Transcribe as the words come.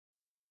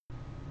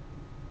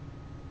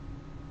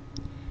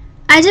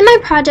I did my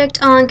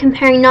project on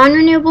comparing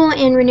non-renewable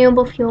and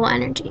renewable fuel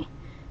energy.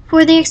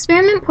 For the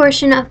experiment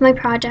portion of my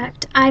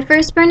project, I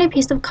first burned a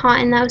piece of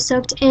cotton that was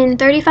soaked in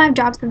 35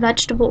 drops of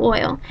vegetable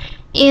oil,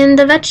 and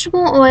the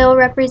vegetable oil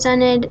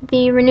represented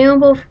the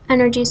renewable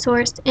energy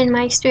source in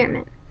my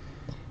experiment.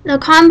 The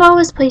cotton ball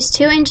was placed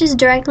 2 inches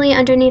directly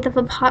underneath of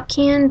a pop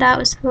can that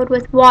was filled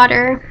with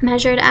water,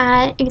 measured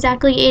at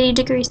exactly 80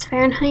 degrees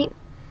Fahrenheit.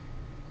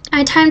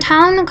 I timed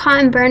how long the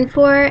cotton burned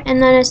for,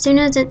 and then as soon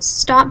as it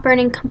stopped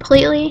burning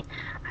completely,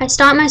 I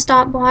stopped my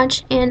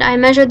stopwatch and I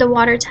measured the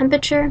water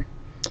temperature.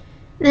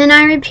 Then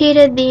I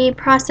repeated the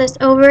process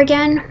over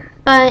again,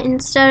 but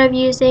instead of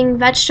using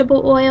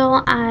vegetable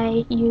oil,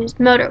 I used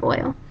motor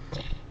oil.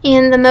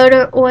 And the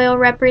motor oil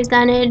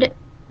represented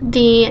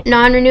the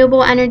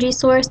non-renewable energy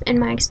source in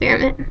my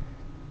experiment.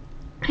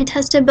 I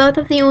tested both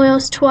of the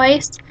oils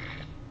twice,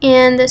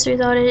 and this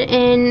resulted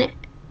in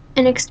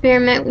an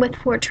experiment with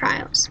 4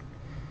 trials.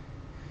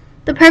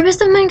 The purpose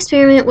of my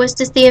experiment was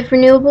to see if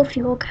renewable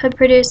fuel could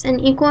produce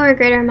an equal or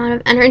greater amount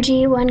of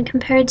energy when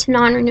compared to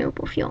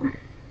non-renewable fuel.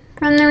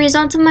 From the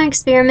results of my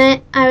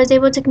experiment, I was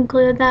able to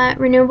conclude that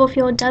renewable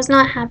fuel does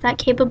not have that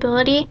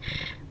capability,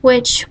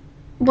 which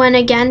went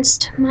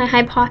against my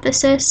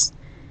hypothesis,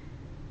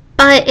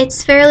 but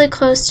it's fairly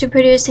close to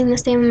producing the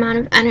same amount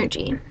of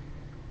energy.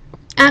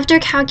 After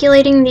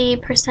calculating the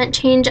percent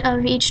change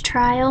of each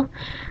trial,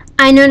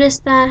 I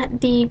noticed that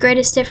the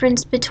greatest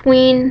difference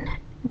between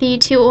the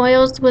 2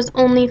 oils was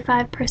only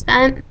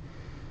 5%,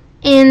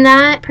 and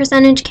that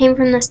percentage came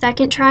from the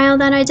second trial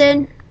that I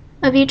did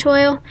of each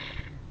oil.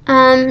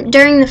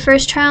 During the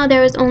first trial,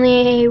 there was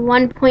only a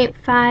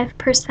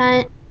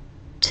 1.5%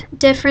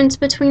 difference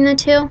between the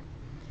 2.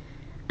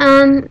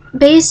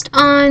 Based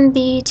on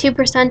the 2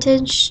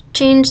 percentage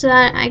change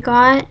that I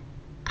got,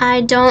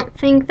 I don't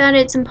think that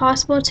it's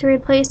impossible to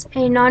replace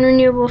a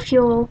non-renewable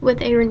fuel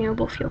with a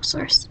renewable fuel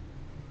source.